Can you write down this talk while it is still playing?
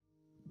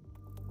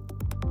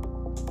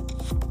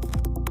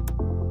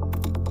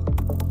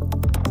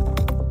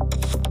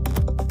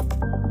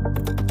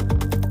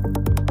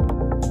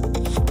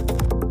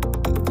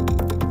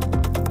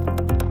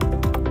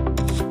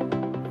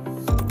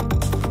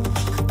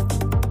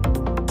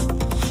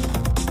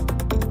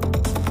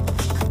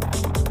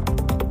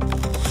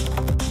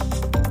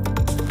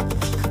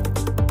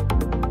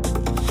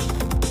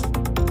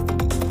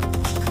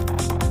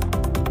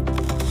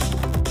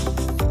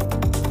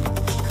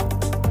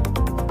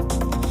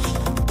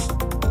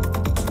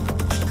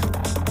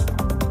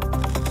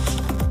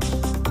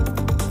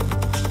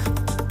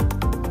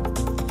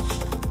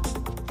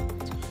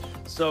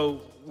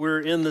So we're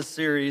in this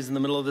series, in the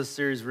middle of this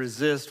series,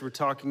 Resist. We're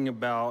talking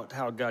about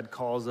how God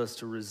calls us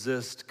to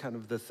resist kind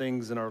of the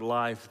things in our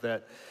life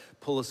that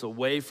pull us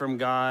away from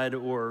God,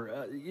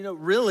 or,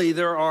 really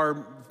there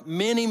are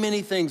many,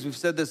 many things. We've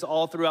said this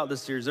all throughout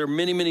this series. There are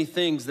many, many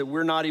things that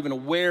we're not even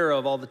aware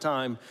of all the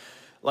time,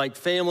 like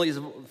family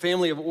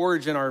of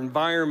origin, our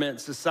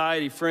environment,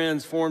 society,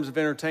 friends, forms of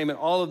entertainment,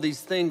 all of these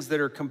things that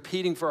are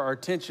competing for our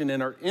attention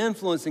and are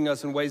influencing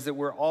us in ways that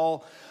we're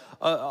all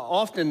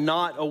often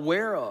not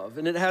aware of.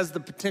 And it has the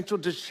potential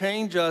to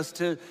change us,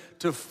 to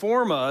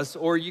form us,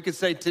 or you could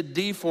say to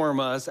deform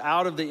us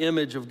out of the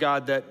image of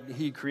God that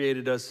He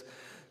created us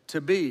to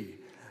be.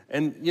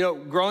 And,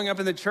 growing up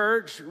in the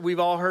church,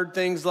 we've all heard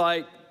things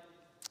like,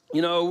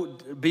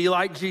 be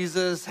like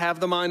Jesus,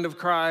 have the mind of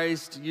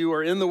Christ. You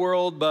are in the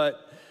world,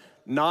 but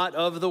not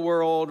of the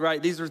world,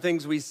 right? These are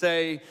things we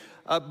say.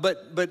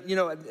 But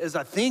as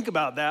I think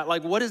about that,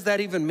 like, what does that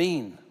even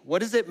mean? What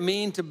does it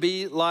mean to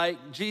be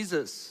like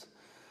Jesus?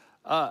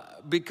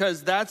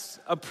 Because that's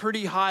a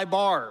pretty high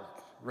bar,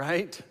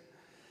 right?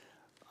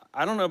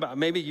 I don't know about,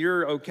 maybe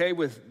you're okay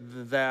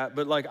with that,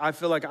 but I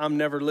feel like I'm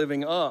never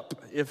living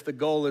up if the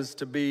goal is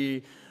to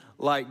be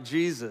like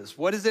Jesus.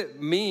 What does it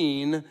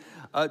mean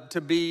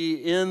to be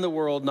in the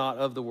world, not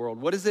of the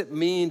world? What does it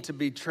mean to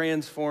be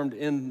transformed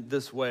in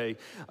this way?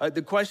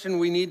 The question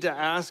we need to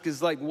ask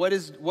is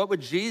what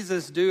would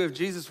Jesus do if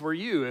Jesus were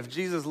you? If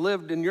Jesus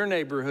lived in your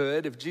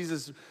neighborhood, if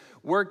Jesus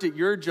worked at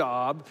your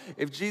job,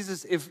 if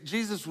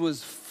Jesus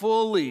was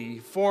fully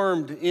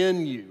formed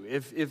in you,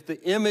 if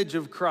the image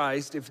of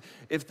Christ,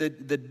 if the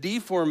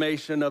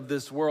deformation of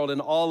this world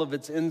and all of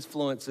its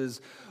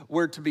influences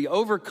were to be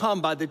overcome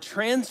by the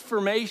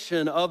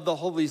transformation of the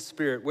Holy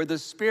Spirit, where the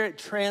Spirit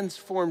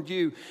transformed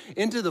you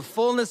into the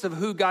fullness of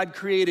who God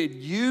created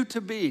you to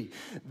be.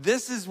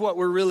 This is what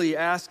we're really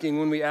asking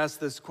when we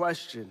ask this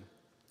question.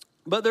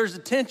 But there's a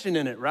tension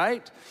in it,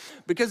 right?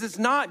 Because it's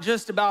not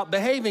just about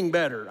behaving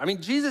better. I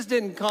mean, Jesus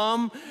didn't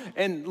come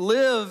and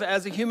live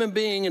as a human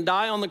being and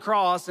die on the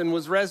cross and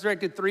was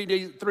resurrected 3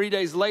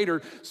 days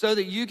later so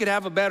that you could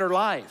have a better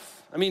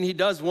life. I mean, He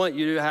does want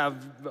you to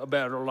have a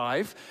better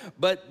life,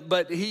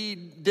 but He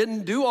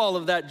didn't do all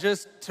of that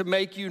just to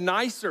make you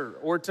nicer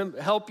or to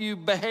help you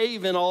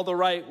behave in all the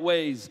right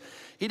ways.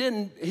 He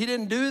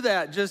didn't do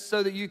that just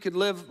so that you could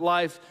live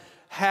life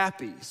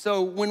happy.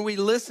 So when we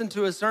listen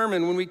to a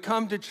sermon, when we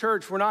come to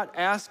church, we're not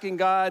asking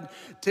God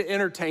to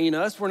entertain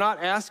us. We're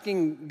not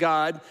asking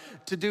God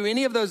to do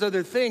any of those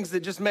other things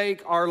that just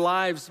make our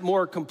lives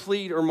more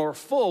complete or more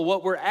full.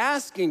 What we're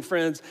asking,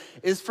 friends,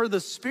 is for the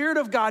Spirit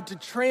of God to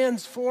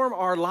transform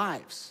our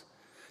lives,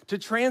 to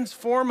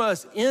transform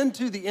us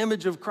into the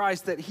image of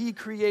Christ that He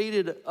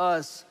created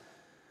us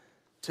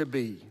to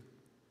be.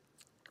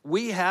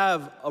 We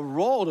have a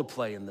role to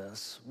play in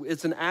this.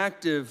 It's an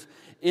active,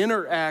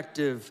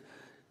 interactive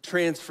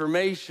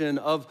transformation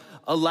of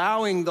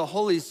allowing the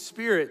Holy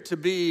Spirit to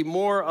be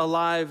more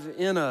alive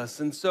in us.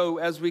 And so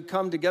as we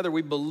come together,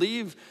 we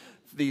believe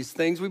these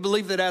things. We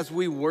believe that as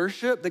we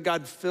worship, that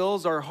God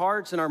fills our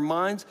hearts and our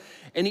minds,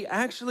 and He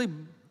actually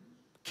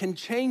can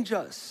change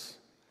us,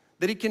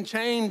 that He can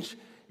change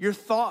your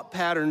thought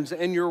patterns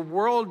and your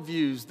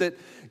worldviews, that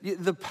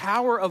the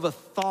power of a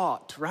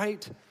thought,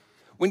 right?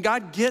 When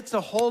God gets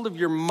a hold of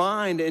your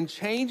mind and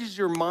changes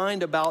your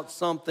mind about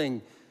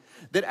something,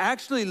 that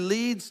actually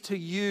leads to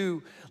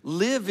you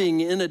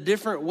living in a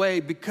different way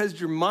because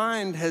your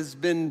mind has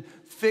been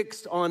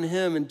fixed on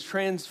Him and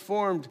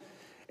transformed.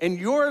 And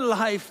your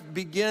life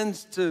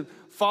begins to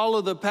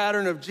follow the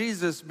pattern of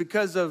Jesus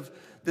because of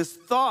this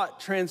thought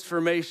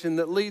transformation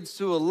that leads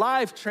to a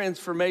life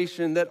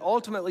transformation that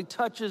ultimately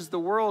touches the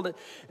world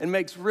and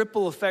makes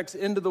ripple effects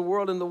into the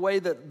world in the way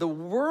that the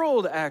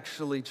world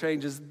actually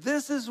changes.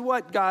 This is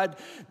what God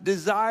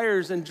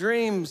desires and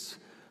dreams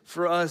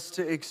for us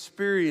to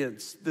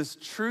experience, this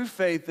true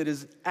faith that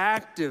is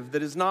active,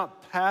 that is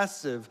not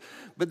passive,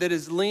 but that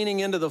is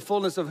leaning into the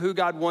fullness of who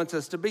God wants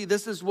us to be.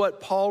 This is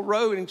what Paul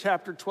wrote in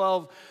chapter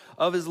 12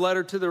 of his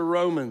letter to the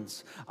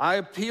Romans. I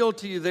appeal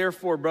to you,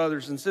 therefore,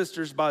 brothers and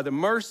sisters, by the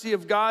mercy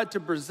of God, to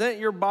present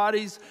your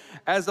bodies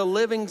as a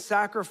living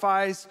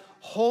sacrifice,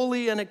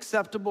 holy and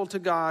acceptable to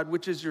God,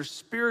 which is your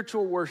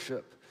spiritual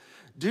worship.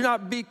 Do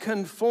not be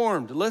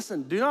conformed.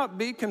 Listen, do not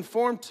be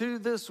conformed to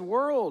this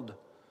world,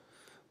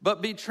 but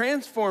be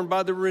transformed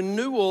by the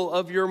renewal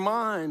of your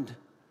mind,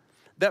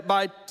 that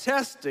by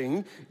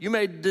testing you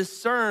may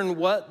discern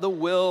what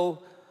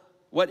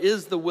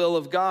is the will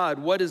of God,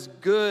 what is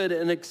good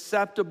and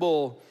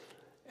acceptable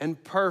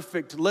and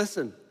perfect.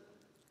 Listen,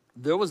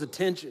 there was a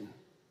tension.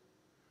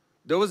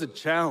 There was a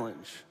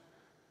challenge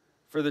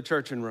for the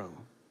church in Rome.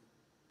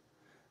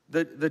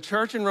 The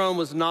church in Rome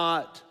was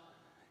not,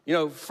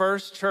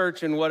 first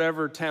church in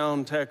whatever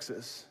town,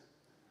 Texas,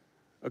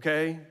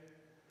 okay?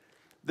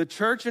 The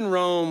church in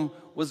Rome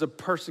was a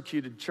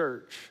persecuted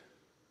church.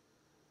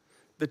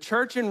 The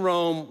church in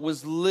Rome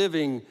was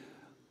living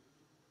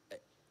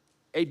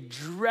a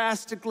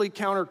drastically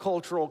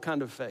countercultural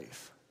kind of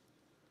faith.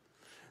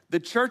 The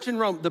church in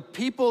Rome, the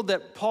people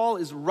that Paul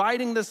is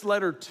writing this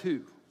letter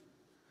to,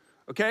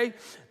 okay?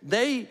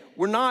 They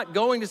were not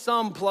going to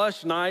some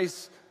plush,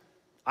 nice,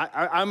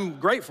 I'm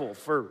grateful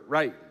for,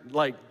 right,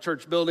 like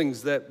church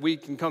buildings that we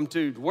can come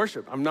to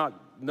worship.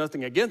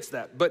 Nothing against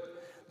that, but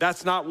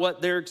that's not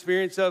what their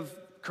experience of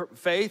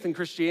faith and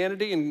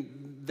Christianity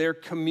and their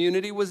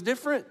community was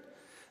different.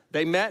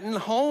 They met in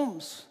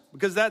homes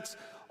because that's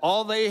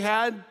all they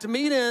had to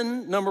meet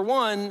in, number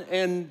one.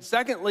 And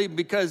secondly,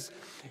 because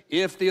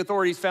if the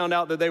authorities found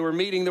out that they were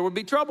meeting, there would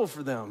be trouble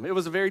for them. It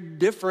was a very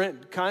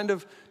different kind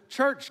of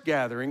church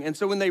gathering. And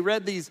so when they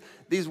read these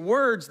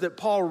words that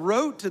Paul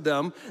wrote to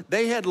them,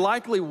 they had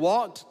likely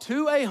walked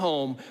to a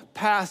home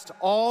past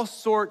all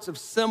sorts of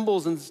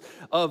symbols and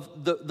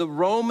of the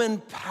Roman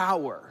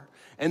power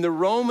and the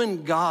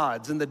Roman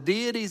gods and the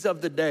deities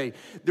of the day.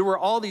 There were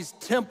all these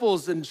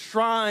temples and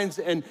shrines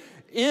and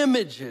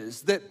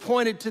images that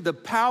pointed to the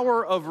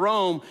power of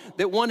Rome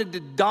that wanted to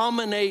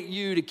dominate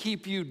you, to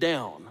keep you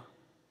down.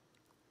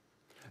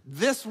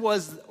 This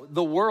was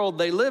the world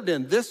they lived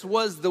in. This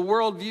was the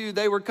worldview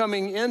they were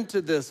coming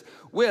into this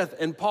with.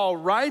 And Paul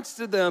writes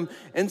to them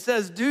and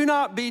says, do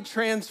not be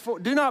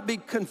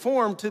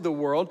conformed to the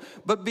world,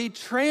 but be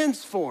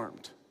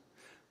transformed.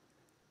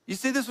 You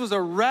see, this was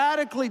a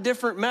radically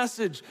different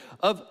message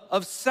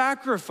of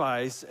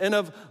sacrifice and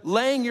of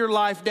laying your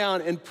life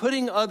down and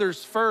putting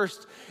others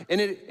first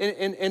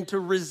and to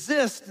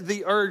resist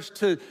the urge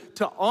to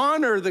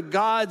honor the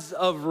gods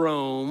of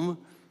Rome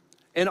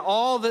and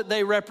all that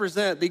they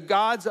represent, the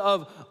gods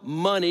of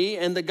money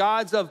and the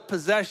gods of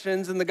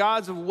possessions and the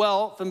gods of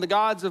wealth and the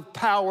gods of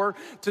power,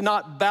 to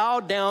not bow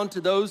down to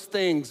those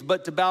things,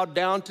 but to bow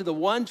down to the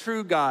one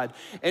true God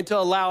and to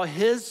allow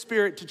his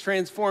Spirit to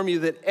transform you,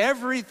 that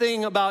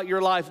everything about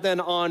your life then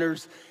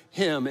honors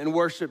him and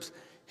worships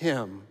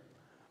him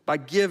by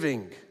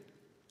giving.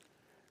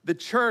 The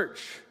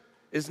church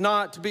is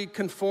not to be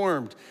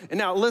conformed. And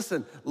now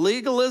listen,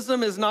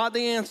 legalism is not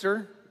the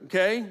answer,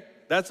 okay?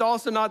 That's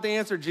also not the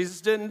answer.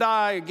 Jesus didn't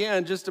die,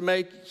 again, just to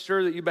make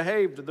sure that you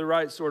behaved the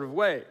right sort of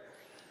way.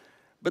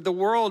 But the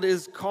world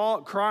is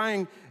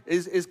calling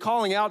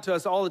out to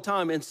us all the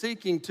time and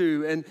seeking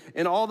to,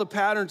 and all the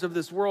patterns of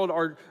this world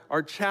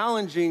are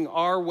challenging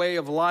our way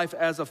of life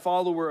as a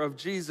follower of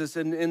Jesus.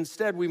 And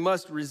instead, we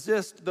must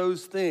resist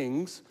those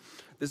things.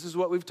 This is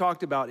what we've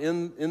talked about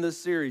in this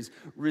series.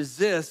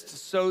 Resist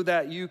so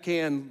that you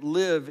can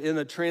live in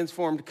a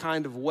transformed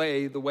kind of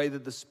way, the way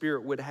that the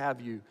Spirit would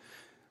have you.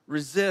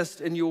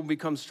 Resist and you will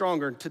become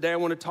stronger. Today I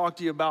want to talk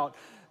to you about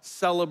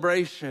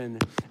celebration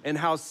and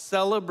how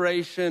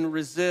celebration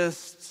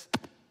resists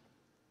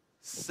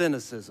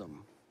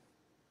cynicism.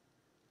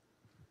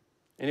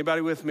 Anybody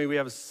with me? We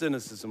have a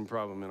cynicism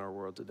problem in our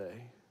world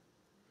today.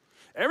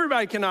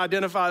 Everybody can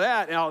identify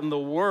that out in the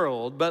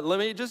world, but let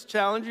me just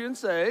challenge you and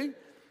say,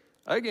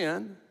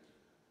 again,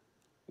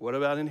 what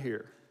about in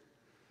here?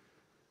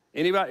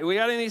 Anybody? We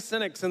got any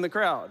cynics in the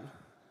crowd?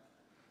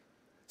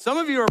 Some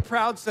of you are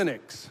proud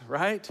cynics,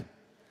 right?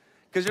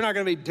 Because you're not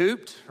going to be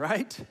duped,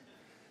 right?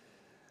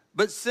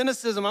 But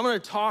cynicism, I'm going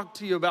to talk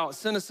to you about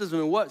cynicism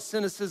and what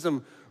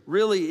cynicism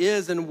really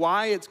is and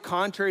why it's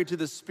contrary to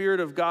the Spirit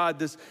of God,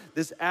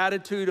 this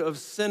attitude of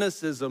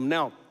cynicism.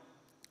 Now,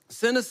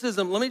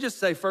 cynicism, let me just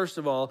say, first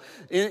of all,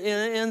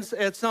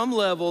 at some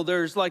level,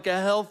 there's like a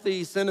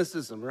healthy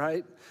cynicism,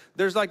 right?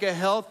 There's like a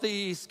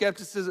healthy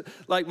skepticism.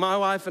 Like my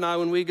wife and I,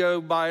 when we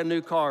go buy a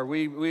new car,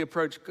 we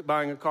approach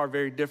buying a car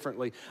very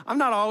differently. I'm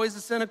not always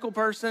a cynical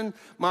person.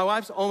 My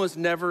wife's almost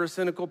never a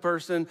cynical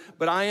person,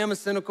 but I am a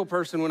cynical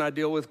person when I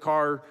deal with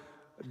car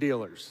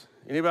dealers.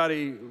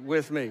 Anybody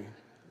with me,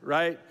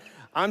 right?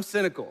 I'm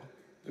cynical,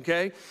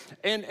 okay?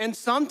 And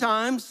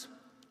sometimes,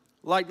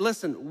 like,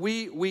 listen,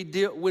 we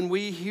deal when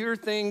we hear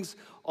things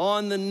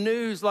on the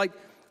news, like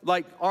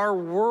our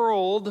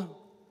world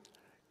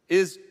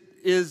is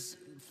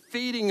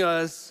feeding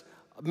us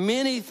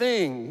many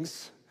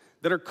things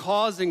that are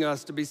causing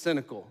us to be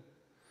cynical.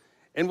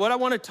 And what I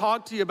want to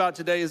talk to you about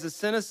today is a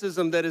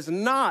cynicism that is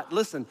not,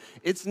 listen,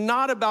 it's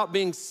not about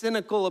being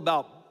cynical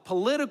about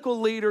political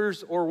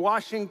leaders or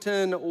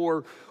Washington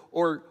or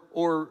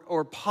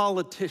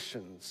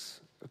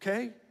politicians,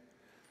 okay?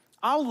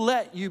 I'll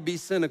let you be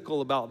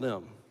cynical about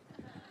them.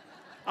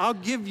 I'll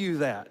give you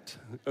that,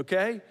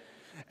 okay?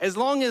 As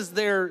long as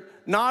they're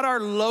not our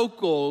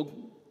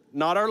local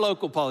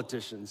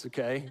politicians,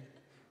 okay?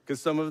 Because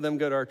some of them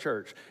go to our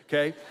church,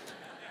 okay?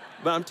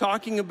 But I'm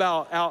talking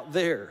about out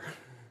there,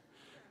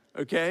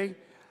 okay?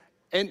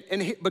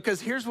 Because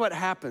here's what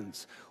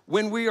happens.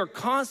 When we are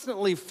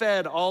constantly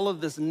fed all of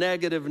this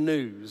negative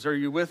news, are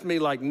you with me?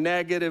 Like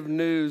negative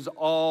news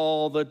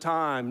all the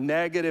time,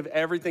 negative,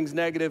 everything's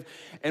negative,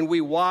 and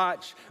we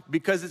watch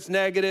because it's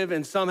negative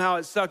and somehow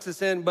it sucks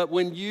us in. But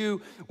when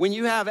you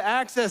have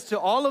access to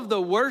all of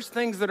the worst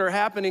things that are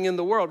happening in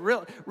the world,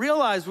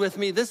 realize with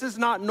me, this is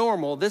not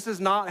normal. This is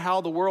not how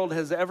the world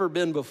has ever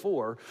been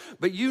before.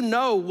 But you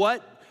know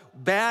what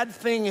bad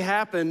thing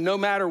happened no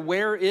matter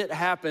where it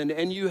happened,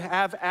 and you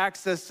have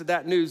access to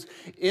that news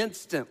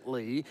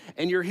instantly,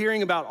 and you're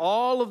hearing about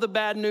all of the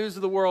bad news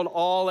of the world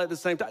all at the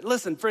same time.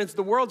 Listen, friends,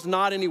 the world's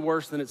not any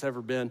worse than it's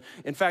ever been.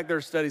 In fact, there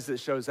are studies that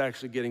show it's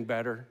actually getting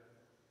better.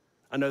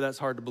 I know that's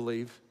hard to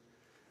believe.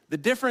 The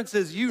difference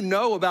is you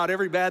know about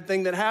every bad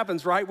thing that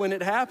happens right when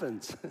it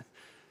happens,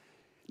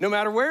 no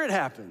matter where it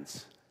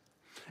happens.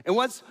 And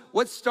what's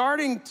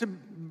starting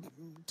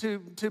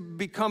to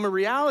become a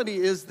reality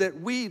is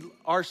that we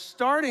are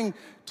starting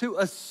to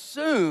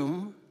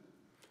assume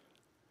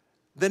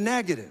the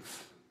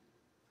negative,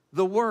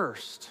 the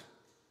worst,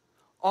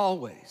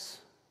 always.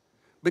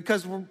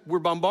 Because we're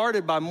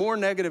bombarded by more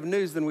negative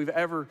news than we've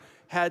ever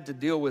had to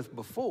deal with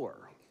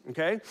before,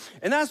 okay?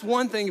 And that's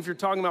one thing if you're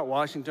talking about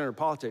Washington or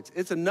politics.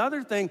 It's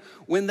another thing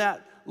when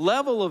that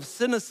level of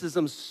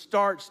cynicism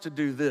starts to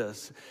do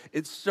this.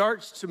 It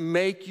starts to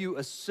make you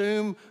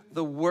assume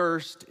the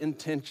worst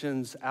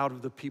intentions out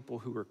of the people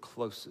who are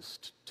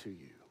closest to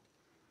you.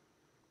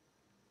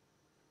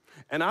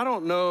 And I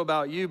don't know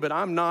about you, but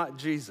I'm not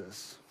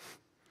Jesus.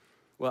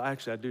 Well,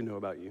 actually, I do know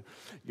about you.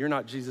 You're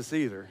not Jesus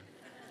either.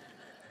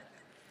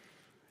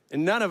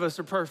 And none of us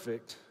are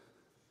perfect.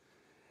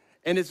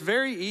 And it's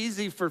very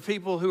easy for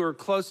people who are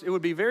close, it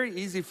would be very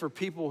easy for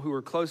people who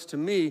are close to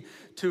me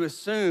to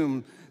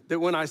assume that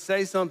when I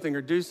say something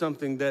or do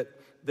something that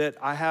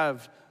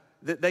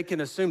they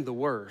can assume the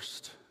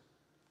worst.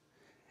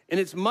 And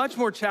it's much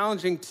more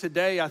challenging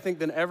today, I think,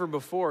 than ever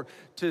before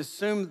to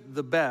assume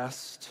the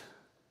best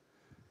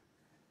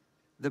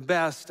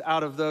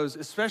out of those,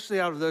 especially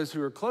out of those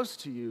who are close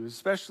to you,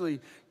 especially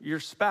your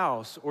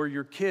spouse or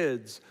your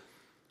kids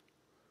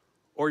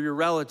or your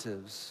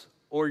relatives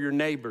or your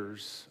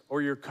neighbors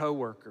or your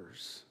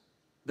coworkers,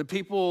 the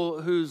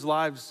people whose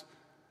lives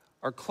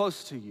are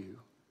close to you.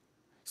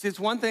 See, it's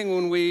one thing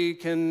when we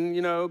can,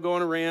 go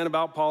on a rant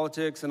about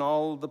politics and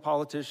all the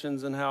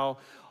politicians and how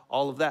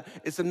all of that.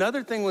 It's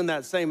another thing when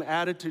that same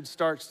attitude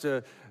starts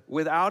to,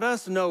 without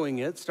us knowing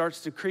it,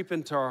 starts to creep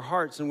into our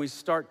hearts, and we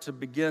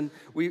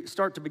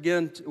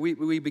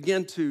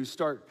begin to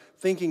start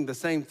thinking the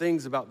same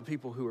things about the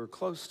people who are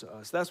close to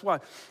us. That's why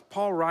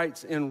Paul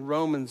writes in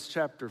Romans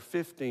chapter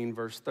 15,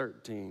 verse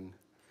 13,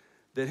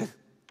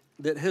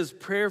 that his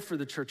prayer for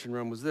the church in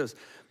Rome was this: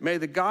 may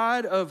the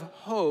God of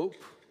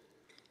hope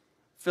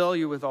fill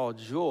you with all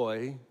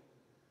joy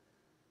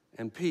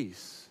and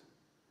peace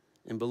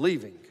in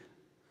believing,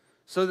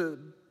 so that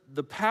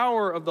the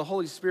power of the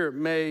Holy Spirit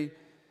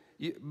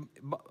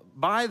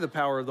by the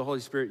power of the Holy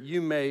Spirit,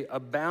 you may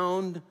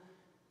abound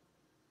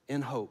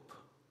in hope.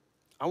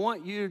 I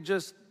want you to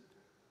just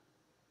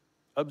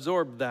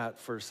absorb that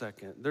for a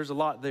second. There's a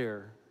lot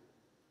there.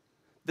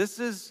 This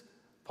is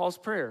Paul's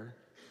prayer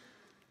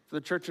for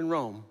the church in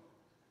Rome.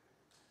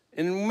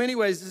 In many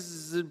ways, this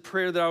is a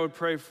prayer that I would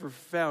pray for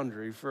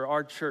Foundry, for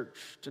our church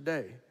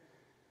today.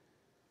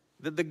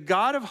 That the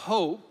God of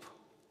hope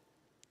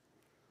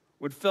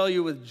would fill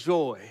you with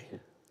joy.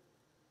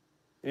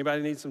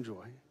 Anybody need some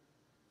joy?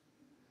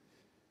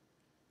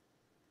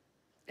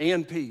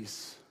 And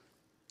peace.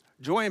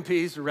 Joy and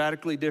peace are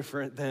radically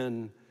different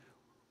than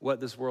what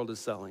this world is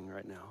selling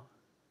right now.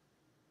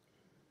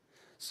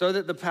 So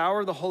that the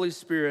power of the Holy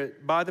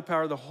Spirit, by the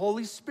power of the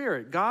Holy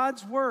Spirit,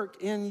 God's work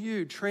in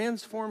you,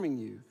 transforming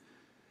you,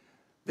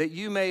 that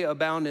you may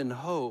abound in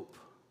hope.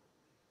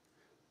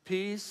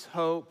 Peace,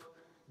 hope,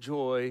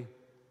 joy.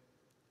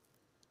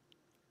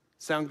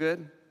 Sound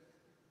good?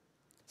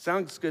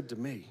 Sounds good to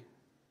me.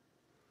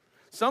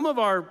 Some of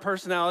our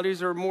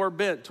personalities are more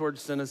bent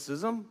towards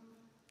cynicism,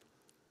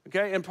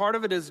 okay? And part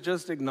of it is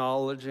just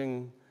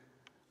acknowledging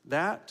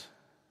that.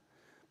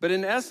 But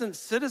in essence,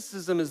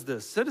 cynicism is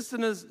this.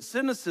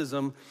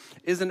 Cynicism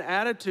is an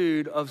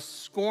attitude of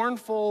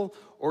scornful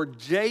or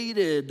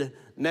jaded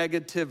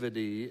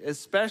negativity,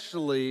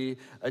 especially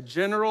a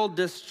general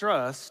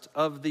distrust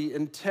of the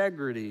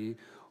integrity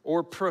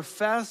or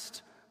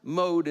professed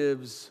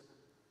motives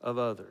of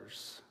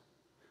others.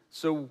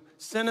 So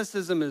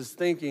cynicism is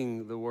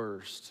thinking the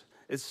worst.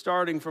 It's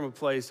starting from a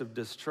place of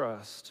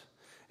distrust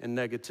and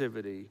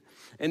negativity.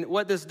 And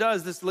what this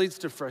does, this leads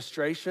to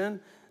frustration,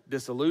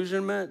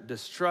 disillusionment,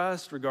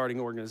 distrust regarding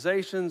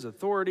organizations,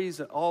 authorities,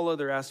 and all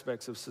other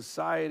aspects of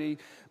society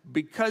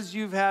because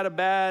you've had a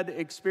bad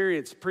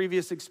experience,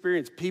 previous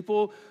experience.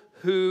 People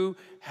who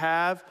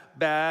have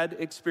bad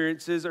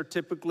experiences are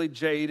typically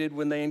jaded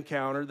when they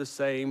encounter the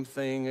same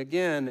thing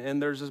again.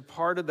 And there's a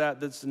part of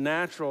that that's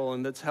natural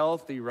and that's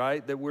healthy,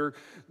 right? That we're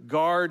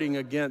guarding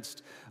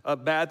against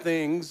bad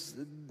things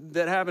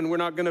that happen. We're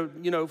not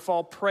going to,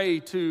 fall prey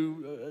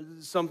to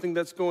something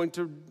that's going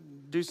to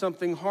do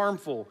something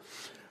harmful.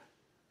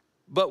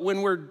 But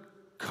when we're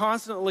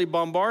constantly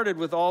bombarded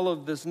with all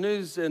of this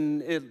news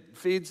and it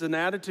feeds an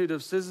attitude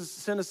of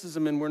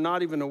cynicism and we're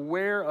not even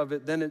aware of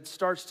it, then it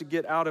starts to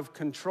get out of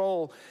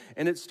control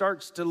and it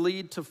starts to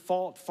lead to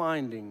fault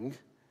finding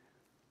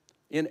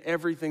in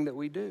everything that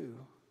we do.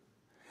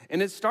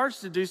 And it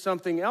starts to do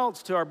something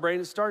else to our brain.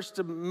 It starts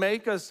to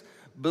make us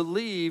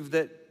believe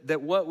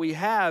that what we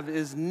have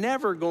is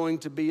never going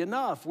to be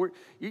enough.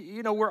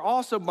 We're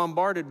also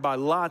bombarded by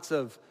lots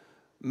of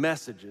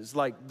messages,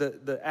 like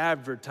the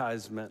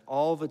advertisement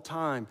all the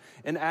time.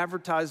 And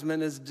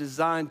advertisement is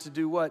designed to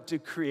do what? To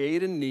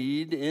create a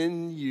need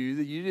in you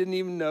that you didn't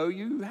even know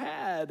you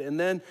had. And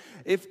then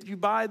if you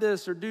buy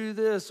this or do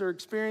this or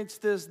experience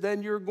this,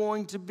 then you're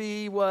going to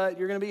be what?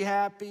 You're going to be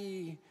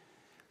happy.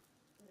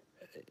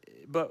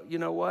 But you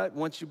know what?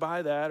 Once you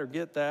buy that or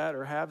get that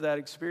or have that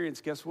experience,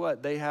 guess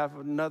what? They have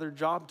another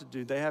job to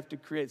do. They have to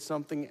create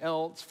something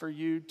else for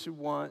you to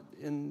want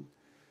in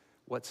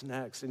what's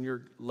next, and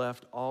you're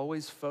left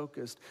always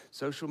focused.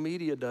 Social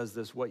media does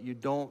this, what you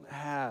don't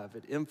have.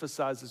 It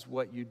emphasizes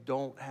what you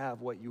don't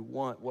have, what you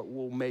want, what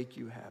will make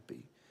you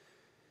happy.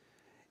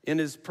 In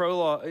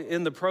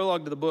the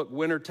prologue to the book,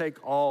 Winners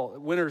Take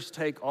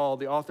All,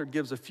 the author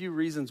gives a few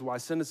reasons why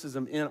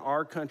cynicism in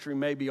our country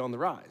may be on the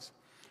rise.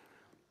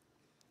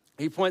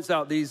 He points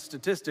out these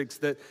statistics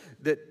that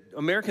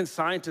American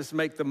scientists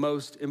make the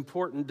most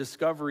important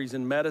discoveries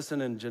in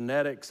medicine and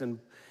genetics and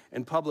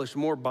publish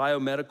more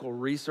biomedical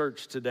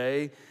research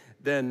today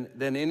than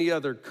any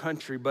other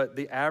country, but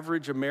the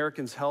average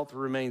American's health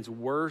remains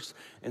worse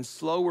and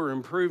slower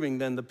improving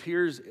than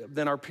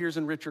our peers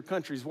in richer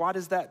countries. Why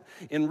does that,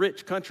 in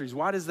rich countries,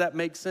 why does that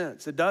make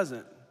sense? It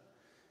doesn't.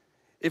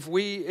 If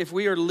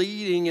we are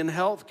leading in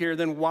healthcare,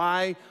 then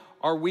why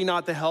are we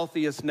not the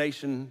healthiest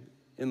nation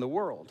in the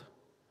world?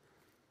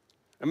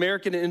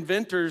 American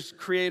inventors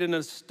create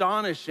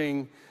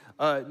astonishing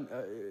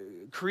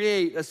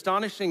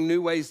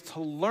new ways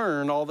to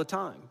learn all the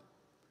time.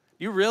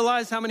 You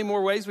realize how many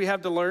more ways we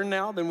have to learn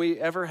now than we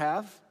ever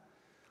have?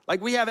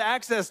 Like, we have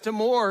access to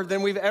more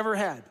than we've ever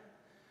had.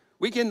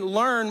 We can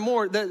learn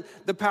more.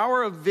 The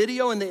power of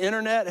video and the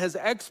internet has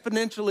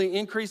exponentially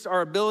increased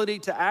our ability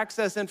to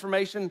access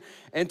information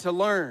and to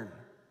learn.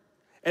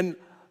 And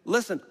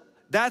listen,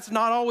 that's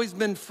not always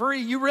been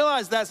free. You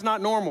realize that's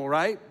not normal,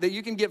 right? That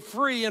you can get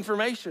free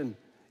information.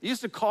 It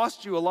used to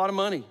cost you a lot of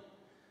money.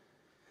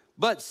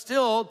 But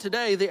still,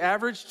 today, the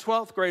average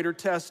 12th grader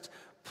tests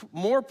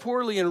more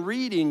poorly in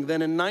reading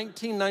than in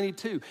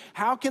 1992.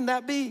 How can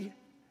that be?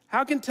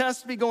 How can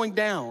tests be going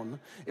down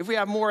if we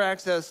have more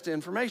access to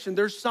information?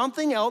 There's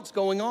something else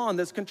going on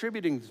that's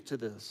contributing to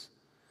this.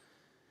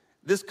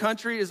 This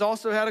country has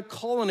also had a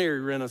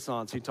culinary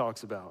renaissance he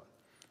talks about.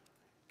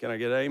 Can I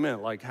get an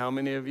amen? Like, how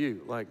many of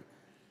you? Like,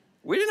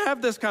 we didn't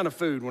have this kind of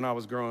food when I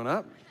was growing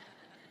up.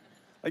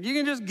 Like, you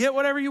can just get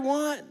whatever you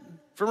want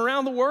from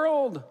around the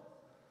world,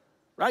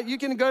 right? You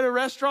can go to a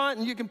restaurant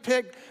and you can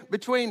pick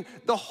between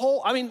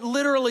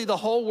literally the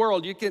whole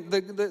world. You can,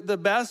 the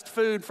best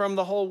food from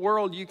the whole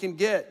world you can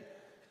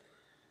get.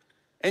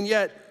 And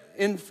yet,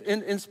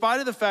 in spite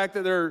of the fact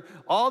that there are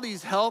all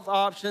these health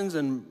options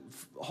and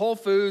Whole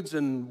Foods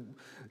and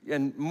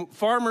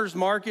farmers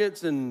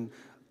markets and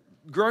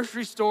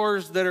grocery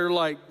stores that are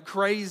like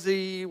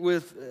crazy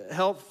with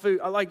health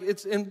food, like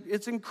it's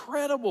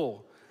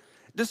incredible.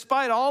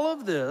 Despite all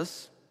of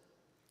this,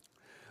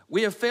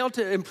 we have failed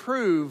to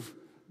improve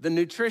the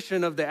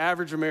nutrition of the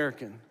average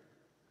American.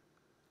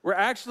 We're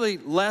actually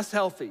less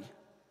healthy,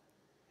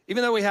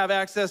 even though we have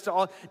access to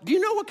all. Do you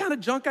know what kind of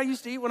junk I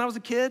used to eat when I was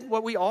a kid?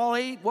 What we all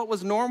ate? What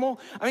was normal?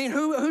 I mean,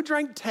 who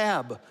drank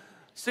Tab?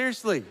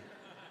 Seriously.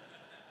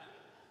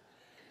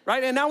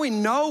 Right? And now we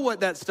know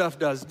what that stuff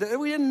does.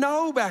 We didn't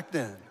know back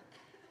then.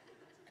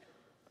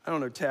 I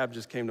don't know, Tab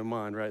just came to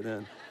mind right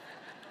then.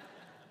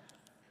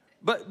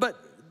 But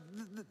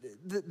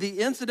the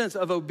incidence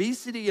of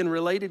obesity and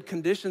related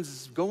conditions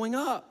is going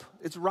up.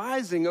 It's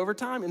rising over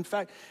time. In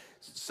fact,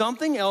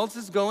 something else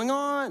is going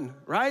on,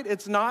 right?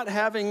 It's not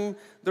having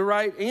the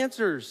right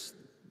answers.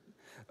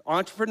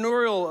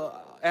 Entrepreneurial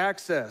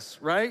access,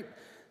 right?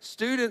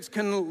 Students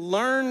can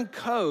learn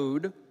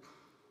code,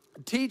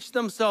 teach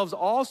themselves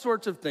all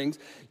sorts of things.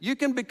 You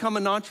can become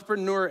an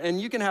entrepreneur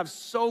and you can have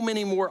so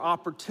many more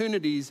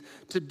opportunities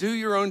to do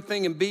your own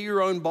thing and be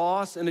your own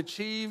boss and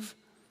achieve.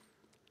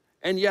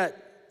 And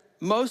yet,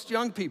 most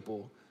young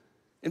people,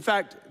 in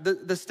fact, the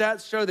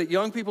stats show that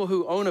young people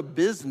who own a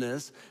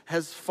business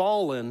has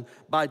fallen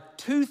by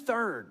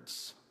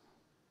 2/3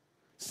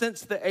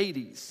 since the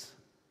 80s.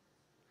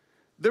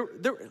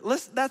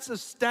 That's a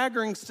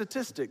staggering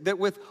statistic, that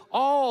with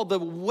all the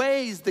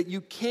ways that you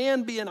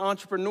can be an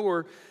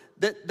entrepreneur,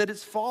 that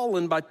it's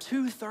fallen by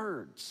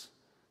 2/3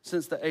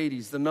 since the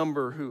 80s, the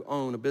number who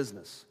own a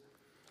business.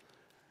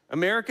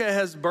 America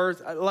has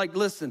birthed, like,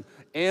 listen,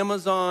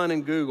 Amazon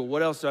and Google,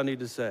 what else do I need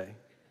to say?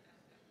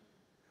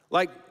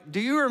 Like, do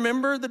you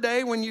remember the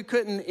day when you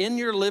couldn't, in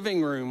your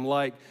living room,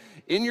 like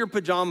in your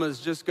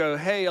pajamas, just go,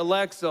 hey,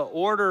 Alexa,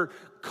 order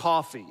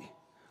coffee,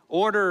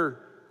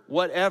 order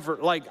whatever,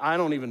 like, I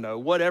don't even know,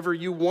 whatever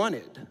you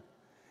wanted.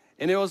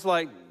 And it was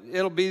like,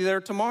 it'll be there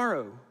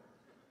tomorrow.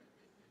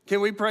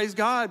 Can we praise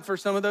God for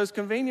some of those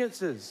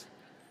conveniences?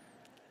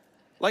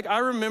 Like, I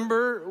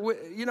remember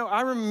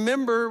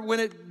when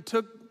it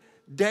took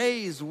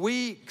days,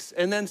 weeks,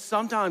 and then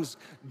sometimes,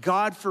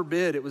 God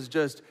forbid, it was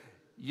just,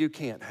 you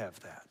can't have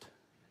that.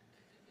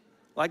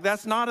 Like,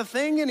 that's not a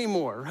thing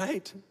anymore,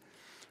 right?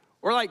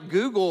 Or like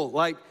Google,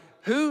 like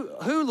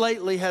who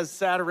lately has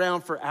sat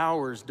around for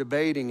hours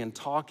debating and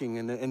talking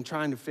and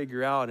trying to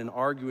figure out and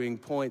arguing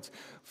points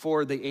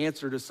for the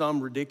answer to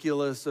some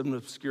ridiculous and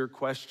obscure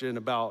question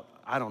about,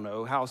 I don't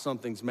know, how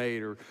something's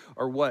made or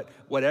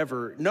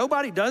whatever.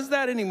 Nobody does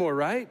that anymore,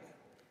 right?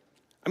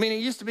 I mean,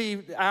 it used to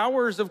be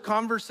hours of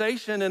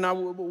conversation, and I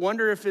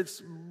wonder if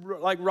it's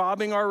like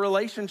robbing our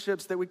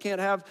relationships that we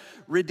can't have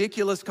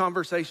ridiculous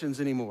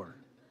conversations anymore.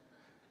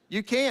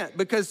 You can't,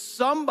 because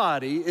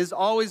somebody is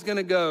always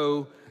gonna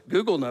go,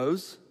 Google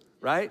knows,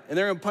 right? And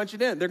they're gonna punch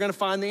it in. They're gonna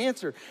find the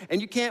answer.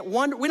 And you can't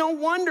wonder. We don't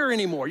wonder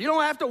anymore. You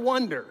don't have to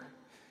wonder.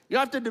 You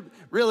don't have to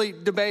really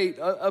debate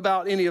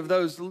about any of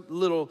those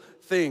little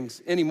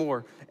things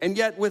anymore. And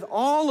yet with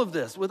all of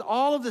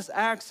this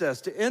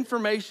access to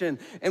information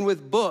and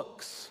with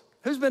books,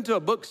 who's been to a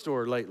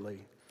bookstore lately?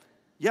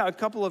 Yeah, a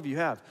couple of you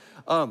have.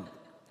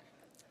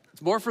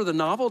 It's more for the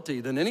novelty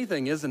than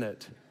anything, isn't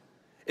it?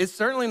 It's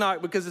certainly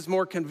not because it's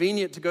more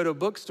convenient to go to a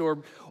bookstore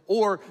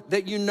or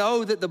that you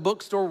know that the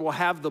bookstore will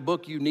have the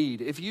book you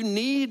need. If you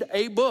need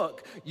a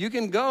book, you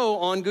can go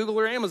on Google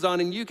or Amazon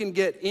and you can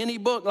get any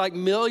book, like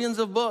millions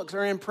of books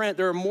are in print.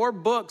 There are more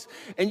books,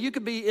 and you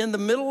could be in the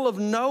middle of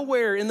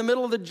nowhere, in the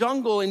middle of the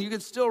jungle, and you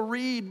could still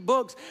read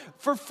books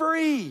for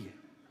free.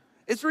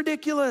 It's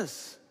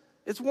ridiculous.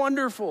 It's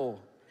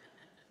wonderful.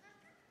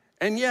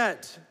 And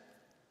yet,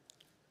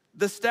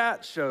 the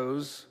stat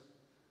shows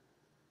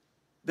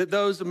that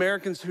those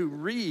Americans who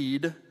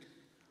read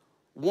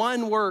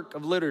one work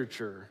of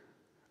literature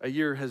a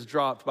year has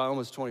dropped by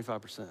almost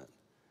 25%,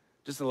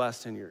 just in the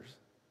last 10 years.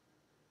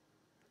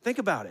 Think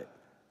about it.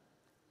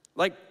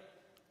 Like,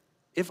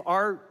 if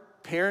our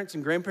parents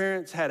and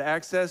grandparents had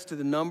access to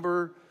the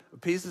number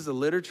of pieces of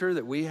literature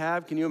that we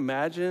have, can you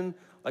imagine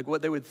like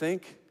what they would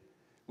think?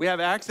 We have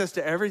access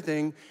to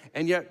everything,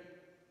 and yet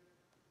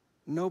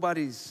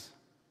nobody's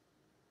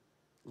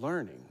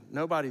learning.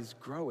 Nobody's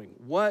growing.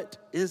 What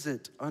is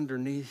it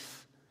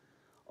underneath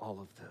all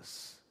of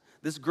this?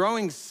 This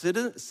growing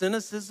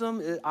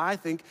cynicism, I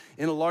think,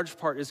 in a large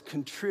part is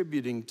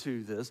contributing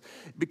to this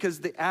because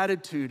the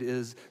attitude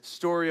is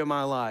story of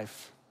my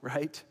life,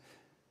 right?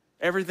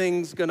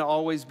 Everything's gonna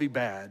always be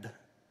bad.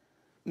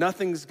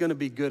 Nothing's gonna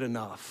be good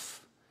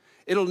enough.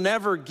 It'll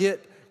never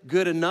get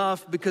good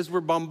enough because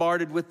we're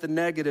bombarded with the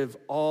negative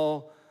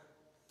all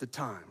the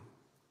time.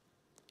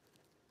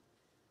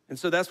 And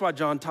so that's why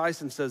John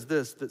Tyson says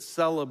this, that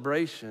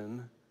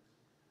celebration,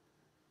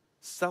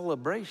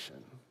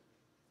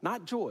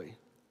 not joy.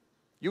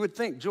 You would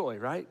think joy,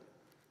 right?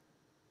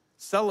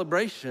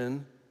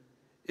 Celebration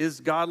is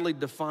godly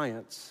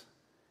defiance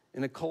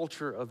in a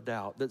culture of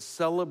doubt. That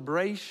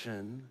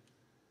celebration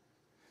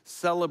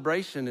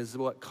is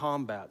what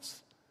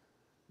combats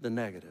the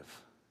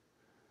negative.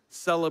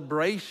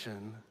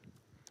 Celebration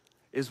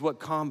is what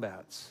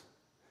combats,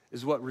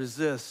 is what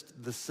resists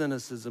the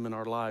cynicism in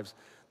our lives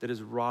that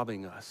is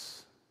robbing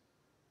us.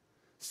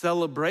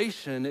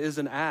 Celebration is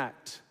an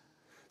act.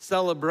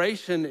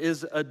 Celebration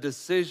is a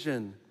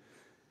decision.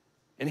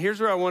 And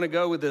here's where I want to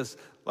go with this.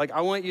 Like,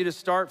 I want you to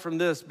start from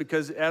this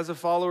because as a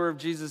follower of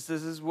Jesus,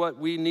 this is what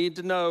we need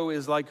to know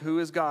is like, who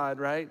is God,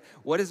 right?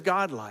 What is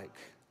God like?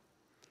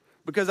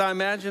 Because I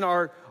imagine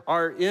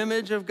our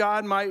image of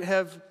God might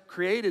have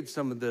created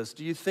some of this.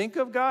 Do you think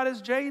of God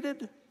as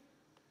jaded?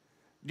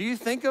 Do you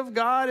think of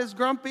God as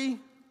grumpy?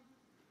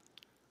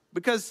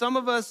 Because some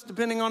of us,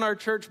 depending on our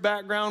church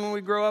background when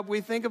we grow up,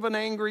 we think of an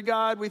angry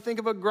God, we think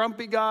of a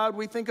grumpy God,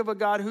 we think of a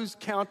God who's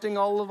counting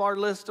all of our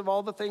list of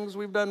all the things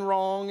we've done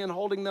wrong and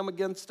holding them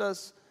against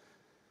us.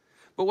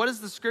 But what does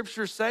the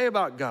scripture say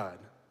about God?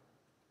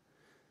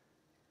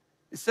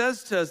 It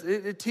says to us,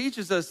 it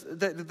teaches us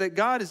that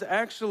God is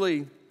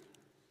actually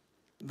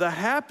the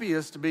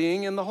happiest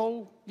being in the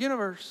whole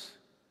universe.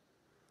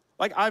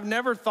 Like, I've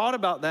never thought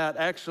about that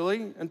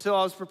actually until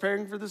I was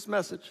preparing for this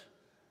message.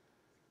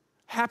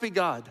 Happy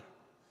God.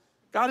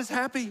 God is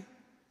happy.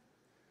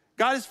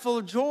 God is full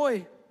of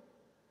joy.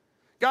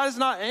 God is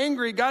not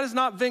angry. God is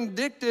not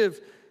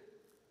vindictive.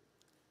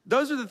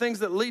 Those are the things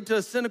that lead to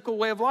a cynical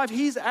way of life.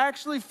 He's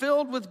actually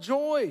filled with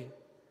joy.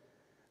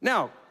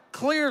 Now,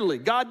 clearly,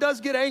 God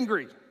does get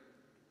angry.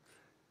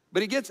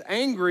 But he gets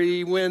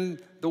angry when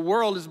the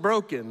world is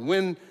broken,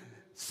 when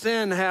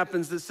sin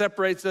happens that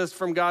separates us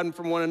from God and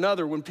from one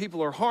another, when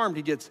people are harmed,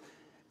 he gets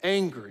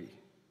angry.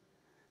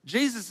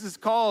 Jesus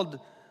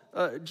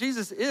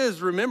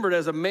is remembered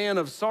as a man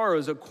of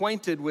sorrows,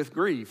 acquainted with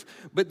grief.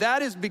 But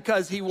that is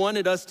because he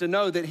wanted us to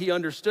know that he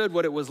understood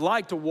what it was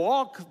like to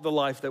walk the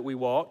life that we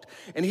walked,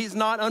 and he's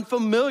not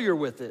unfamiliar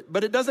with it.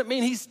 But it doesn't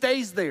mean he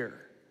stays there.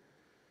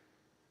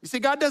 You see,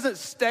 God doesn't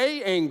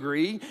stay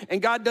angry,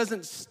 and God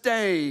doesn't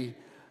stay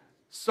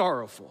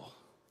sorrowful.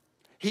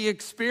 He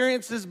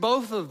experiences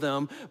both of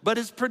them, but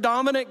his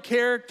predominant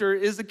character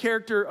is the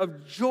character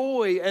of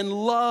joy and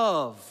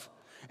love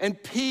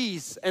and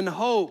peace and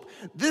hope.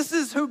 This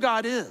is who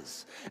God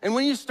is. And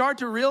when you start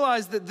to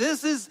realize that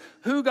this is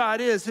who God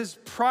is, his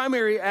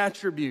primary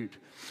attribute,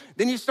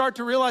 then you start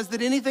to realize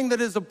that anything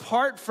that is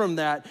apart from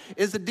that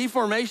is a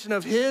deformation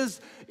of his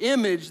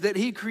image that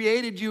he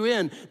created you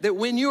in. That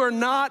when you are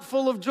not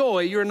full of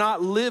joy, you're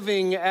not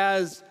living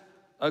as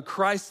a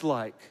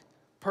Christ-like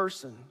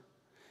person.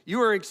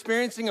 You are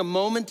experiencing a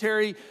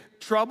momentary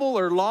trouble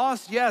or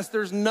loss. Yes,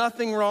 there's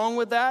nothing wrong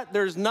with that.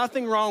 There's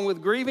nothing wrong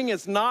with grieving.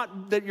 It's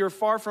not that you're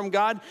far from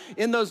God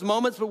in those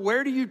moments, but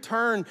where do you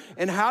turn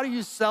and how do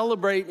you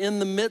celebrate in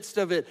the midst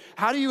of it?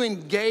 How do you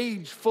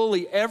engage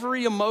fully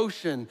every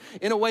emotion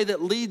in a way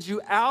that leads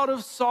you out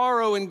of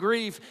sorrow and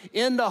grief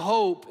into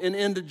hope and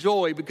into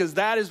joy? Because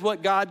that is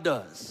what God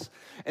does.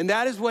 And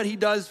that is what he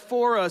does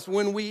for us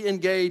when we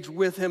engage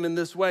with him in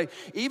this way.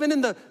 Even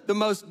in the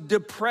most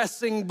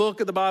depressing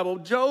book of the Bible,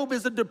 Job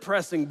is a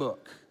depressing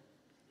book.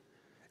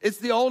 It's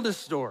the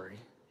oldest story,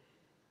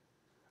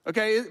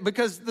 okay?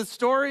 Because the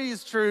story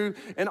is true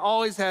and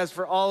always has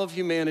for all of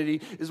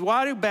humanity is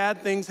why do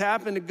bad things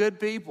happen to good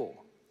people?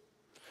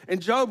 And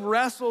Job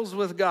wrestles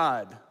with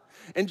God.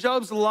 And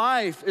Job's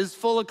life is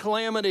full of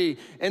calamity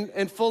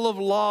and full of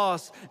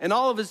loss. And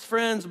all of his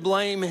friends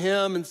blame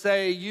him and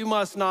say, you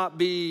must not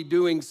be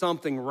doing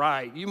something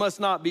right. You must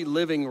not be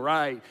living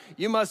right.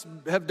 You must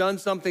have done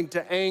something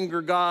to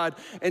anger God.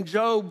 And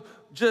Job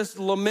just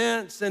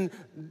laments and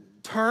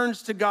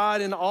turns to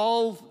God in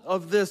all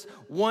of this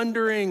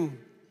wondering.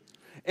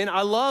 And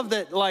I love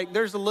that, like,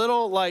 there's a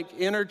little, like,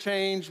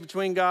 interchange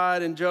between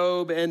God and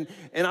Job. And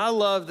I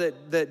love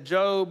that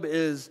Job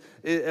is,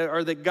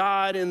 or that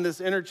God in this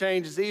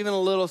interchange is even a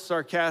little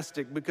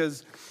sarcastic,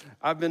 because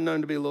I've been known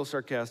to be a little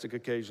sarcastic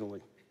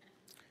occasionally.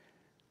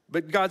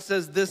 But God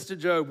says this to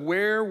Job: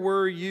 where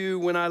were you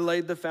when I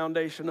laid the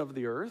foundation of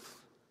the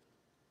earth?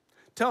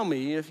 Tell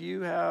me if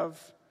you have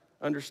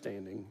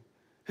understanding.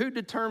 Who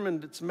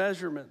determined its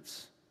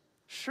measurements?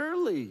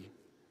 Surely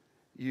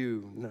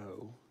you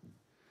know.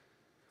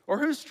 Or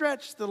who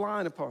stretched the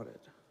line upon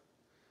it?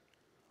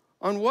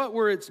 On what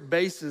were its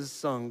bases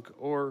sunk?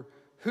 Or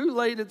who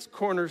laid its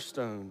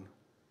cornerstone?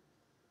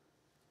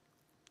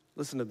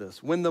 Listen to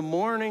this. When the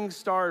morning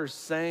stars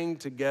sang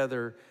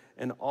together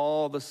and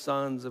all the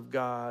sons of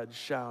God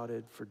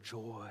shouted for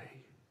joy.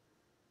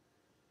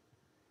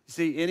 You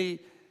see, any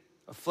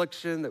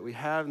affliction that we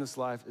have in this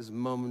life is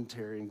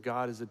momentary, and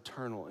God is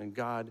eternal, and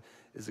God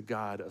is a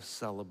God of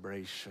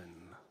celebration.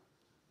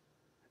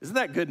 Isn't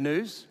that good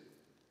news?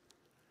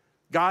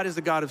 God is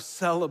a God of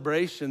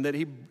celebration, that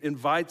he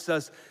invites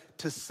us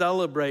to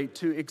celebrate,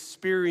 to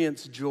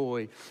experience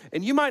joy.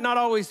 And you might not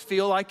always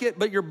feel like it,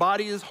 but your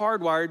body is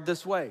hardwired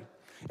this way.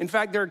 In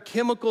fact, there are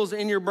chemicals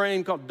in your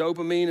brain called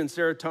dopamine and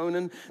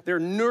serotonin. They're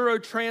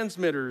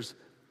neurotransmitters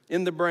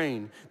in the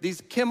brain.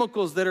 These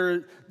chemicals that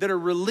are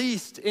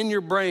released in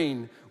your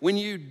brain when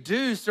you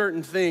do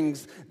certain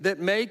things that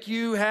make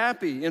you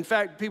happy. In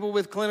fact, people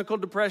with clinical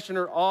depression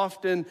are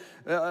often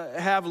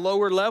have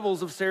lower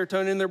levels of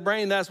serotonin in their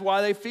brain. That's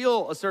why they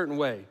feel a certain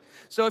way.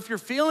 So if you're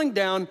feeling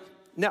down,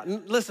 now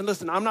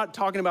listen, I'm not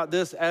talking about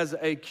this as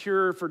a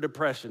cure for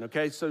depression,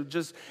 okay? So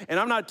and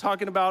I'm not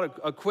talking about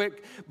a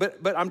quick,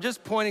 but I'm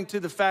just pointing to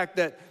the fact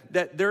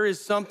that there is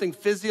something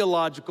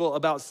physiological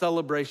about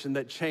celebration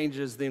that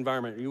changes the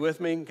environment. Are you with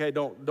me? Okay,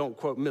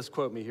 don't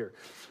misquote me here.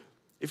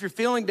 If you're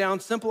feeling down,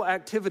 simple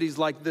activities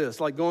like this,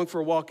 like going for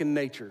a walk in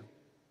nature,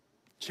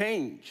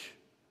 change.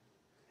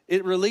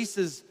 It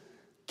releases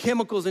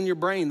chemicals in your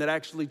brain that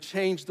actually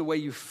change the way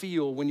you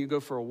feel when you go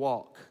for a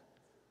walk.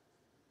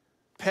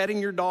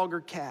 Petting your dog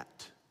or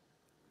cat.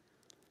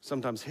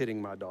 Sometimes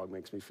hitting my dog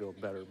makes me feel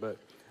better, but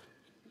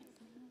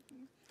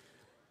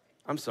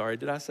I'm sorry,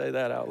 did I say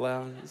that out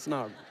loud? It's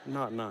not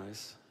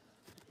nice.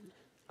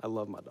 I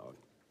love my dog.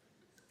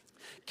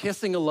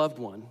 Kissing a loved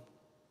one.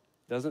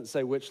 Doesn't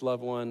say which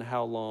loved one,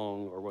 how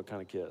long, or what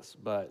kind of kiss,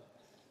 but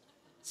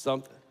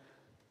something.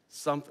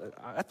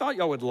 I thought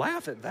y'all would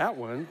laugh at that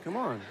one. Come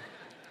on.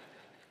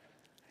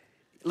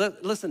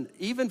 Listen,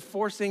 even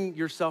forcing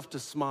yourself to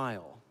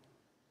smile.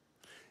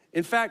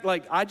 In fact,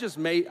 like I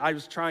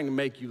was trying to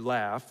make you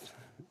laugh.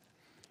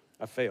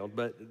 I failed,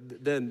 but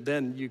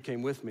then you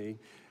came with me.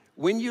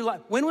 When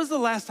was the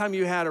last time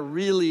you had a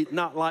really,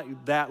 not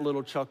like that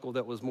little chuckle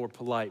that was more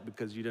polite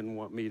because you didn't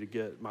want me to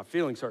get my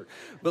feelings hurt,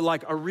 but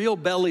like a real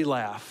belly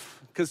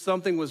laugh because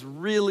something was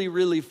really,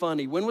 really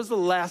funny? When was the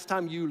last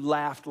time you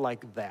laughed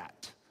like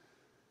that?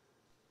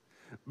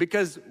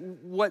 Because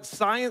what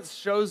science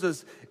shows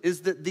us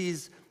is that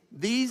these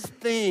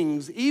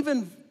things,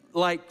 even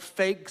like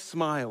fake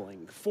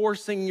smiling,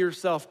 forcing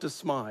yourself to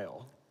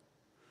smile.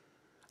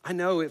 I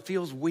know it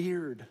feels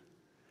weird.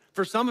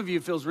 For some of you,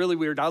 it feels really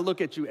weird. I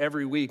look at you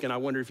every week and I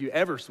wonder if you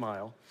ever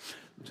smile.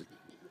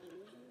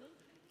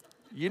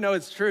 You know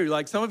it's true.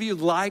 Like some of you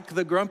like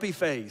the grumpy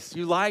face.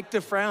 You like to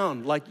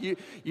frown. Like you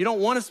don't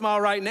want to smile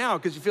right now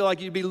because you feel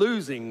like you'd be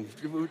losing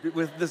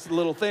with this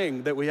little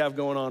thing that we have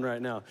going on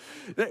right now.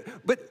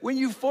 But when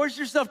you force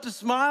yourself to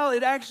smile,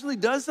 it actually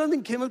does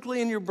something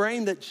chemically in your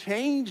brain that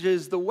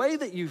changes the way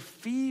that you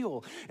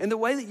feel and the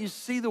way that you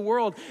see the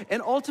world. And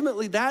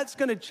ultimately, that's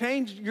going to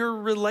change your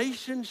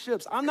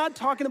relationships. I'm not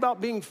talking about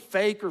being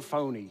fake or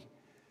phony.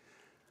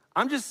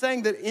 I'm just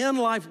saying that in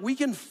life, we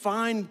can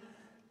find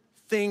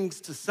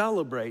things to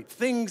celebrate,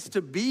 things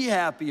to be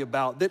happy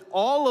about, that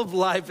all of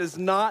life is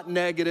not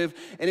negative,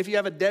 and if you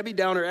have a Debbie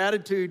Downer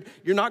attitude,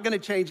 you're not gonna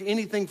change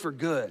anything for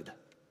good.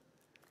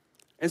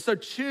 And so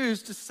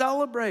choose to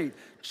celebrate,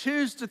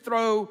 choose to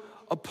throw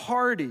a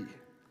party.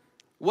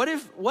 What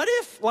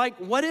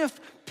if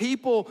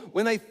people,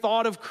 when they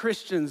thought of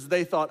Christians,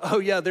 they thought, oh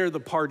yeah, they're the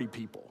party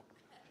people.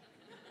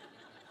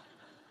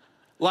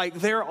 Like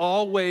they're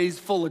always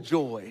full of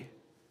joy.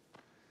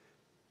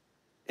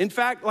 In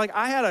fact, like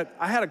I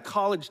had a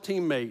college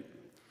teammate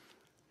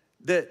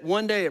that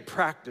one day at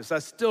practice, I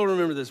still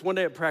remember this, one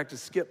day at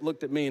practice, Skip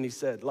looked at me and he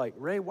said, like,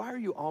 Ray, why are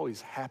you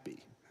always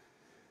happy?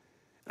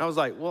 And I was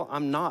like, well,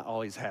 I'm not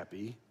always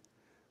happy,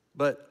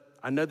 but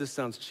I know this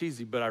sounds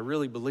cheesy, but I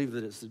really believe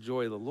that it's the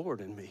joy of the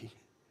Lord in me.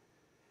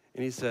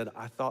 And he said,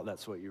 I thought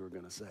that's what you were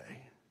gonna say.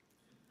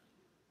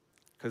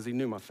 Because he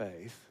knew my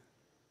faith,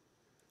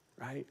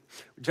 right?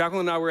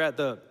 Jacqueline and I were at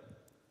the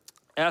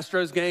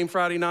Astros game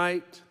Friday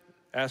night.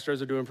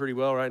 Astros are doing pretty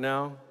well right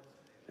now.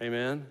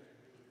 Amen.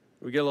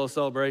 We get a little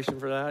celebration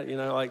for that,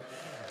 like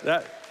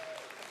that.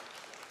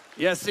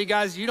 Yeah, see,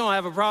 guys, you don't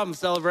have a problem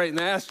celebrating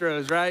the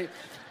Astros, right?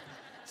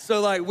 So,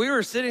 like, we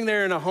were sitting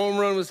there and a home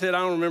run was hit.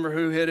 I don't remember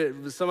who hit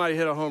it. Somebody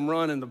hit a home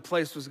run and the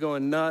place was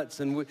going nuts.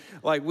 And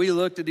we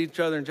looked at each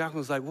other and Jacqueline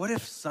was like, what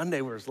if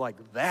Sunday was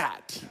like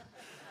that?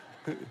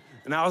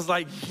 And I was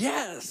like,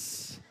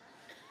 yes.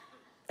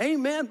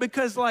 Amen.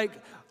 Because like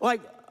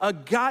a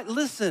guy,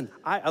 listen,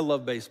 I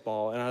love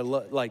baseball and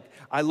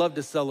I love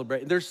to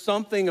celebrate. There's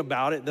something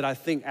about it that I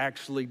think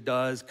actually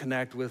does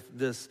connect with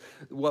this,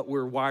 what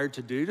we're wired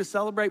to do, to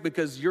celebrate,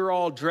 because you're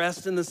all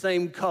dressed in the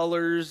same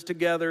colors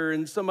together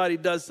and somebody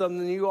does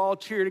something and you all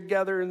cheer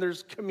together and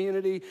there's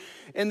community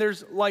and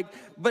there's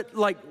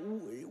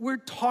we're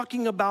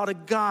talking about a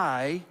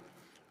guy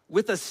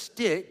with a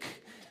stick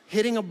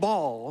hitting a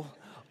ball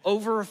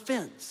over a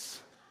fence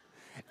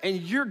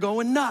and you're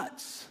going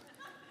nuts.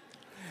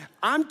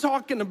 I'm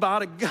talking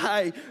about a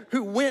guy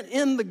who went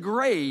in the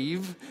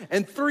grave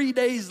and 3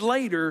 days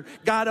later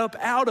got up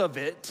out of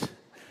it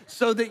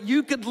so that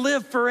you could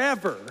live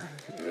forever.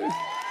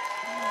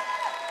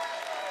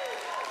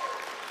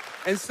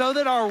 And so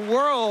that our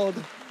world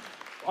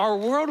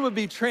would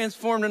be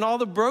transformed and all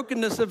the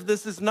brokenness of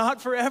this is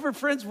not forever,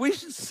 friends. We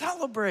should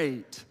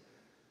celebrate.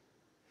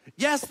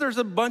 Yes, there's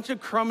a bunch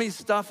of crummy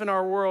stuff in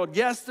our world.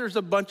 Yes, there's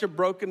a bunch of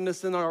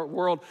brokenness in our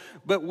world,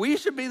 but we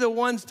should be the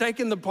ones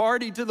taking the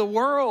party to the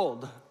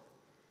world,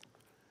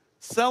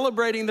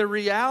 celebrating the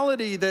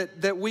reality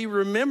that we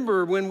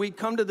remember when we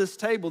come to this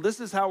table. This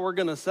is how we're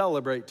gonna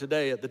celebrate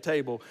today at the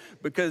table,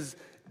 because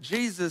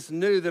Jesus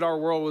knew that our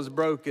world was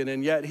broken,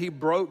 and yet he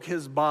broke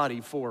his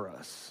body for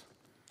us.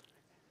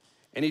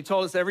 And he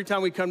told us every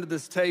time we come to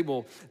this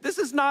table, this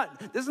is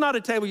not a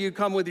table you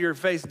come with your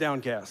face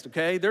downcast,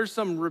 okay? There's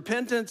some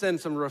repentance and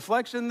some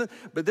reflection,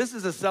 but this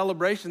is a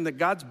celebration that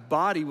God's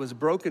body was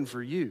broken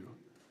for you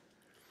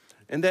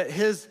and that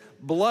his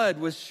blood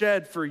was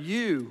shed for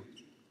you,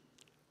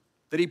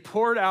 that he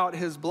poured out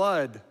his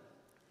blood.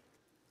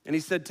 And he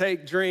said,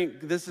 take,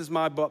 drink, this is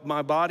my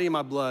body and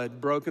my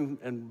blood broken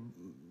and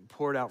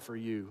poured out for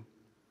you.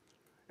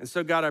 And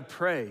so God, I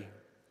pray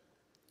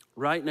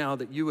right now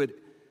that you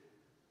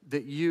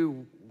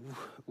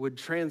would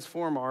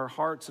transform our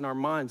hearts and our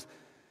minds,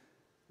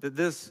 that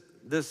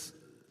this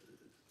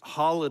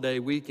holiday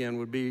weekend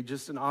would be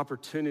just an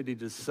opportunity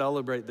to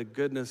celebrate the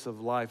goodness of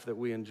life that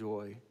we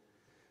enjoy,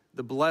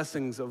 the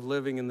blessings of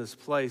living in this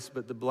place,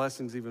 but the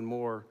blessings even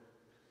more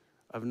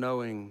of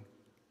knowing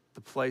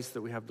the place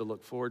that we have to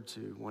look forward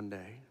to one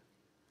day,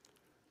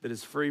 that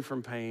is free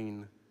from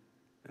pain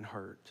and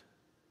hurt.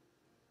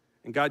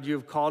 And God, you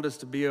have called us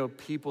to be a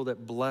people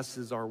that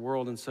blesses our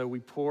world. And so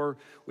we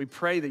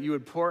pray that you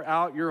would pour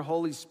out your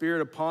Holy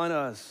Spirit upon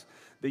us,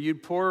 that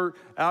you'd pour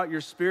out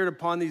your Spirit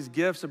upon these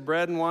gifts of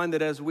bread and wine,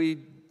 that as we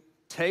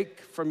take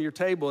from your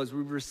table, as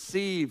we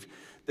receive,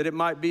 that it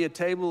might be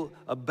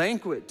a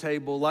banquet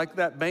table, like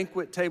that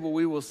banquet table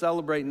we will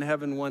celebrate in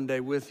heaven one day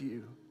with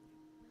you,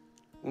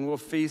 when we'll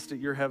feast at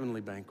your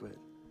heavenly banquet.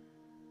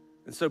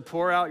 And so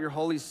pour out your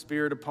Holy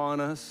Spirit upon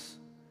us.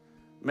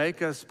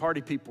 Make us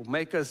party people,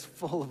 make us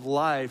full of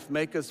life,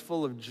 make us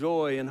full of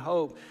joy and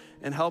hope,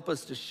 and help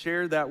us to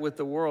share that with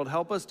the world.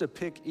 Help us to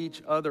pick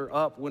each other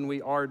up when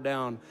we are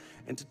down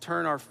and to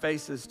turn our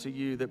faces to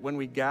you, that when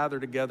we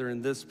gather together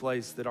in this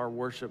place, that our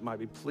worship might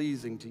be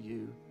pleasing to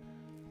you.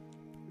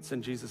 It's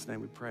in Jesus' name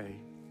we pray.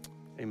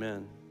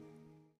 Amen.